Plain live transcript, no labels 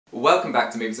Welcome back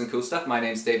to Movies and Cool Stuff. My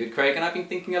name's David Craig and I've been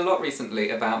thinking a lot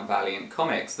recently about Valiant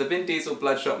Comics. The Vin Diesel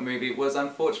Bloodshot movie was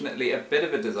unfortunately a bit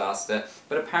of a disaster,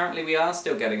 but apparently we are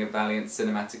still getting a Valiant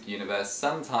Cinematic Universe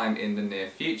sometime in the near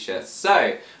future.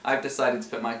 So I've decided to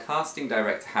put my casting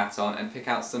director hat on and pick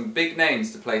out some big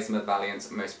names to play some of Valiant's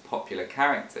most popular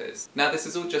characters. Now this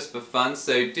is all just for fun,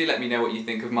 so do let me know what you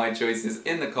think of my choices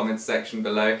in the comments section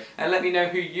below, and let me know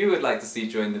who you would like to see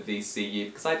join the VCU,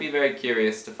 because I'd be very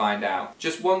curious to find out.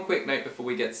 Just one quick note before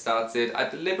we get started,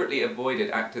 I've deliberately avoided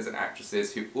actors and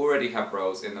actresses who already have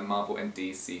roles in the Marvel and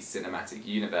DC cinematic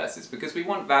universes because we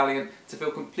want Valiant to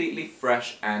feel completely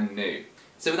fresh and new.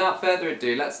 So without further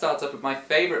ado, let's start off with my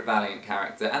favourite Valiant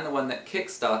character and the one that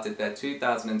kick-started their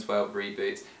 2012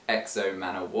 reboot, X-O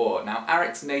Manowar. Now,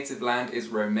 Aric's native land is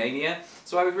Romania,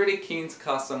 so I was really keen to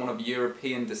cast someone of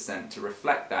European descent to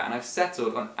reflect that, and I've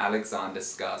settled on Alexander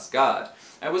Skarsgård.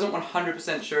 I wasn't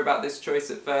 100% sure about this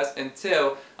choice at first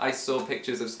until I saw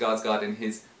pictures of Skarsgård in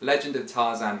his Legend of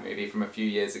Tarzan movie from a few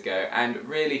years ago, and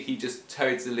really he just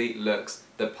totally looks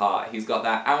the part. He's got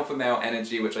that alpha male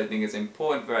energy, which I think is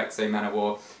important for X-O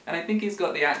Manowar, and I think he's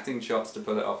got the acting chops to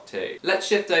pull it off too. Let's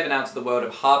shift over now to the world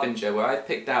of Harbinger, where I've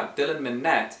picked out Dylan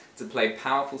Minnette to play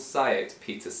powerful Psyote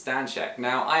Peter Stanchek.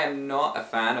 Now, I am not a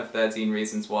fan of 13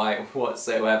 Reasons Why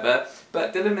whatsoever,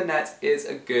 but Dylan Minnette is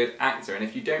a good actor, and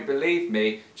if you don't believe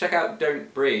me, check out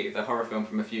Don't Breathe, a horror film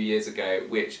from a few years ago,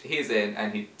 which he's in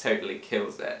and he totally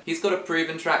kills it. He's got a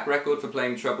proven track record for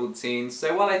playing troubled teens,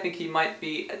 so while I think he might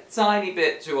be a tiny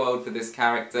bit too old for this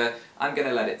character, I'm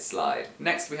gonna let it slide.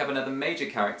 Next, we have another major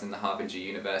character in the Harbinger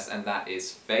universe, and that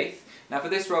is Faith. Now for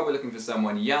this role we're looking for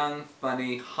someone young,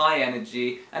 funny, high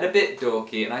energy, and a bit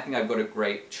dorky, and I think I've got a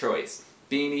great choice.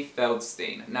 Beanie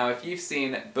Feldstein. Now if you've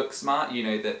seen Booksmart, you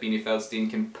know that Beanie Feldstein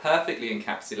can perfectly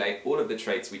encapsulate all of the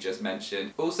traits we just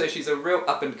mentioned. Also, she's a real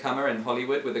up-and-comer in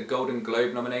Hollywood with a Golden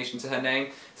Globe nomination to her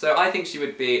name, so I think she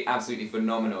would be absolutely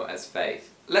phenomenal as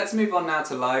Faith. Let's move on now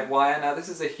to Livewire. Now this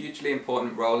is a hugely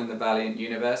important role in the Valiant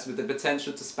universe with the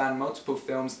potential to span multiple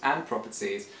films and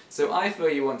properties, so I feel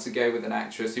you want to go with an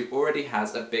actress who already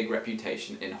has a big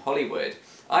reputation in Hollywood.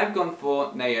 I've gone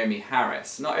for Naomi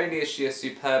Harris. Not only is she a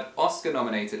superb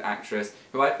Oscar-nominated actress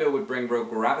who I feel would bring real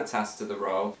gravitas to the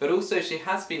role, but also she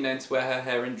has been known to wear her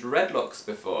hair in dreadlocks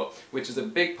before, which is a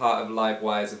big part of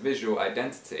Livewire's visual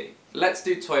identity. Let's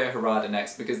do Toyo Harada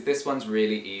next, because this one's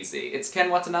really easy. It's Ken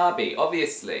Watanabe,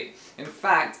 obviously. In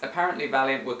fact, apparently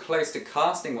Valiant were close to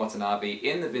casting Watanabe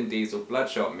in the Vin Diesel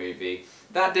Bloodshot movie.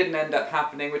 That didn't end up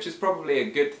happening, which is probably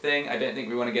a good thing. I don't think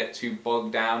we want to get too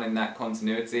bogged down in that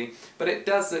continuity, but it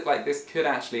does look like this could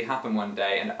actually happen one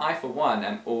day, and I for one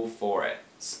am all for it.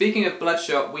 Speaking of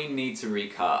Bloodshot, we need to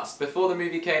recast. Before the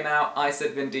movie came out, I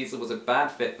said Vin Diesel was a bad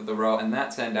fit for the role, and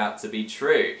that turned out to be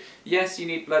true. Yes, you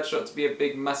need Bloodshot to be a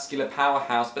big muscular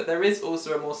powerhouse, but there is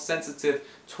also a more sensitive,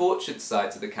 tortured side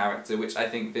to the character, which I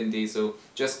think Vin Diesel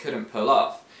just couldn't pull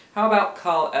off. How about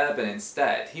Karl Urban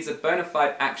instead? He's a bona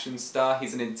fide action star,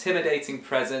 he's an intimidating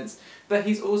presence, but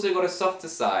he's also got a softer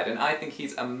side, and I think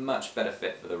he's a much better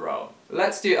fit for the role.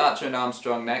 Let's do Archer and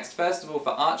Armstrong next. First of all,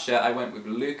 for Archer, I went with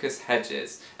Lucas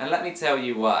Hedges, and let me tell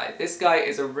you why. This guy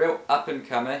is a real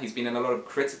up-and-comer. He's been in a lot of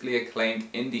critically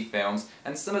acclaimed indie films,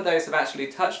 and some of those have actually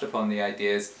touched upon the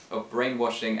ideas of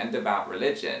brainwashing and devout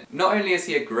religion. Not only is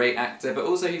he a great actor, but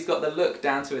also he's got the look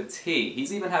down to a T.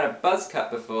 He's even had a buzz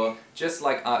cut before, just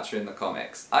like Archer in the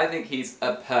comics. I think he's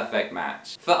a perfect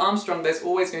match. For Armstrong, there's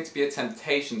always going to be a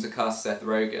temptation to cast Seth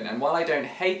Rogen, and while I don't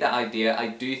hate that idea, I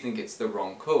do think it's the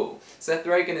wrong call. Seth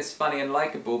Rogen is funny and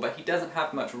likeable, but he doesn't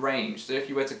have much range, so if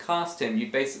you were to cast him,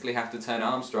 you'd basically have to turn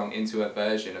Armstrong into a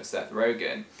version of Seth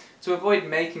Rogen. To avoid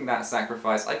making that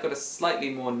sacrifice, I've got a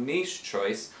slightly more niche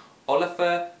choice,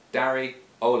 Olafur Darque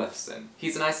Olafsson.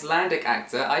 He's an Icelandic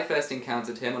actor. I first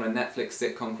encountered him on a Netflix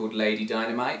sitcom called Lady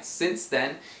Dynamite. Since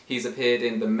then, he's appeared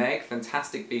in The Meg,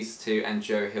 Fantastic Beasts 2 and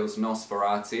Joe Hill's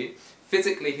Nosferatu.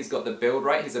 Physically, he's got the build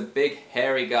right, he's a big,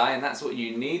 hairy guy, and that's what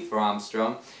you need for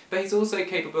Armstrong, but he's also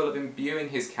capable of imbuing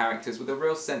his characters with a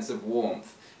real sense of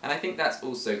warmth, and I think that's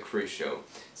also crucial.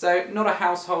 So, not a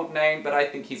household name, but I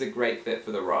think he's a great fit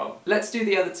for the role. Let's do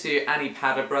the other two Annie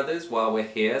Padda brothers while we're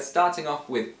here, starting off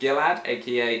with Gilad,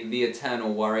 aka the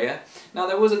Eternal Warrior. Now,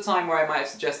 there was a time where I might have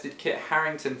suggested Kit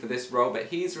Harington for this role, but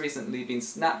he's recently been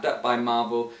snapped up by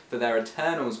Marvel for their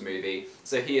Eternals movie,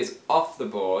 so he is off the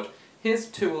board. Here's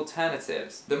two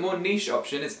alternatives. The more niche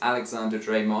option is Alexander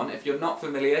Draymond. If you're not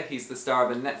familiar, he's the star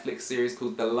of a Netflix series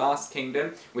called The Last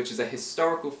Kingdom, which is a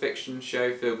historical fiction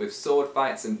show filled with sword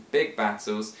fights and big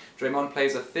battles. Draymond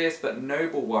plays a fierce but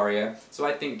noble warrior, so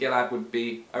I think Gilad would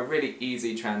be a really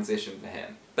easy transition for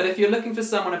him. But if you're looking for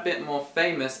someone a bit more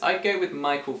famous, I'd go with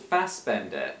Michael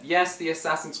Fassbender. Yes, the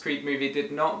Assassin's Creed movie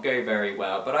did not go very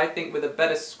well, but I think with a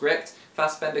better script,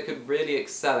 Fassbender could really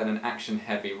excel in an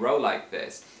action-heavy role like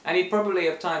this. And he'd probably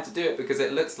have time to do it because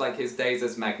it looks like his days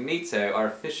as Magneto are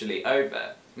officially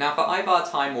over. Now for Ivar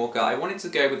Timewalker, I wanted to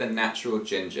go with a natural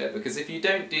ginger, because if you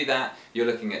don't do that, you're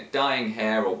looking at dyeing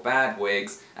hair or bad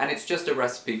wigs, and it's just a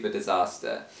recipe for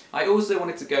disaster. I also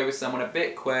wanted to go with someone a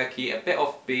bit quirky, a bit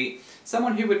offbeat,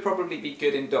 someone who would probably be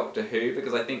good in Doctor Who,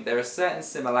 because I think there are certain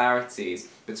similarities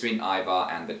between Ivar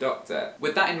and the Doctor.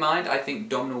 With that in mind, I think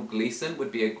Domhnall Gleeson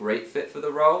would be a great fit for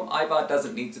the role. Ivar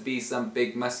doesn't need to be some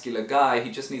big muscular guy,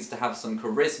 he just needs to have some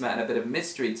charisma and a bit of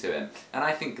mystery to him, and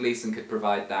I think Gleeson could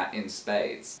provide that in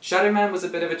spades. Shadowman was a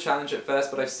bit of a challenge at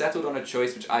first, but I've settled on a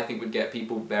choice which I think would get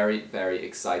people very, very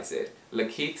excited.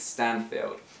 Lakeith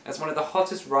Stanfield. As one of the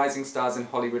hottest rising stars in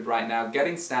Hollywood right now,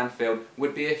 getting Stanfield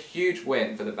would be a huge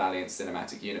win for the Valiant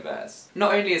Cinematic Universe.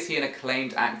 Not only is he an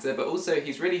acclaimed actor, but also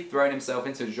he's really thrown himself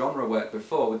into genre work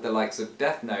before with the likes of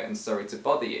Death Note and Sorry to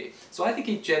Bother You, so I think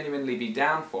he'd genuinely be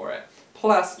down for it.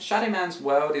 Plus, Shadowman's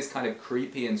world is kind of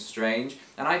creepy and strange,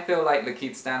 and I feel like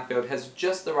Lakeith Stanfield has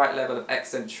just the right level of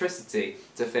eccentricity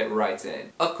to fit right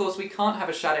in. Of course, we can't have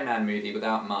a Shadowman movie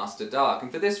without Master Darque,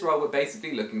 and for this role we're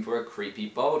basically looking for a creepy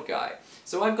bald guy.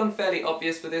 So I've gone fairly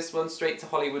obvious for this one, straight to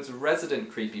Hollywood's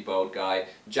resident creepy bald guy,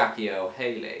 Jackie Earle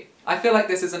Haley. I feel like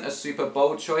this isn't a super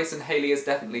bold choice, and Haley has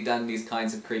definitely done these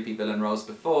kinds of creepy villain roles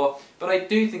before, but I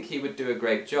do think he would do a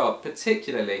great job,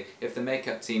 particularly if the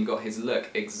makeup team got his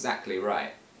look exactly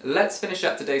right. Let's finish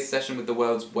up today's session with the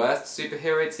world's worst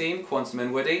superhero team, Quantum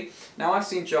and Woody. Now I've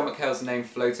seen John McHale's name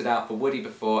floated out for Woody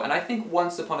before, and I think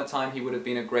once upon a time he would have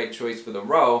been a great choice for the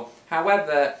role.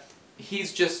 However,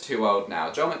 he's just too old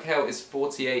now. John McHale is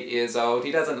 48 years old,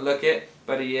 he doesn't look it,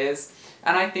 but he is.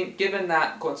 And I think given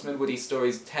that Quantum and Woody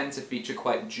stories tend to feature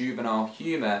quite juvenile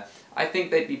humour, I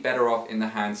think they'd be better off in the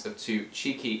hands of two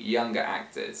cheeky younger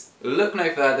actors. Look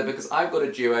no further, because I've got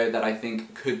a duo that I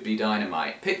think could be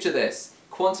dynamite. Picture this.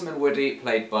 Quantum and Woody,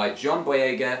 played by John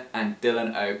Boyega and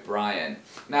Dylan O'Brien.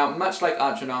 Now, much like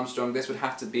Archer and Armstrong, this would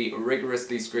have to be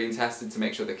rigorously screen tested to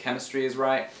make sure the chemistry is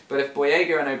right, but if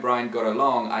Boyega and O'Brien got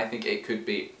along, I think it could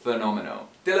be phenomenal.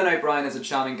 Dylan O'Brien is a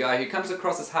charming guy who comes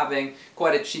across as having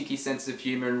quite a cheeky sense of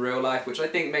humour in real life, which I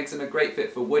think makes him a great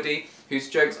fit for Woody, whose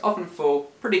jokes often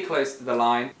fall pretty close to the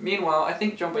line. Meanwhile, I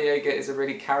think John Boyega is a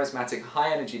really charismatic,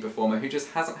 high-energy performer who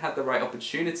just hasn't had the right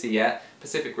opportunity yet.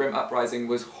 Pacific Rim Uprising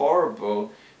was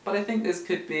horrible, but I think this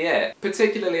could be it.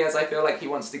 Particularly as I feel like he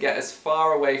wants to get as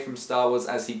far away from Star Wars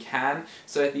as he can,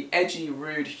 so the edgy,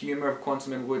 rude humour of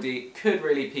Quantum and Woody could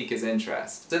really pique his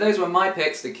interest. So those were my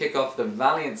picks to kick off the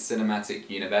Valiant Cinematic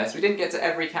Universe. We didn't get to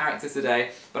every character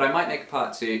today, but I might make a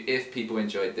part 2 if people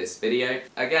enjoyed this video.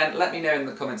 Again, let me know in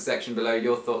the comments section below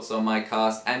your thoughts on my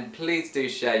cast, and please do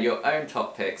share your own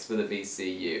top picks for the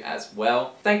VCU as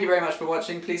well. Thank you very much for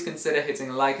watching, please consider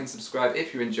hitting like and subscribe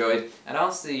if you enjoyed, and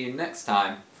I'll see you next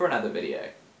time for another video.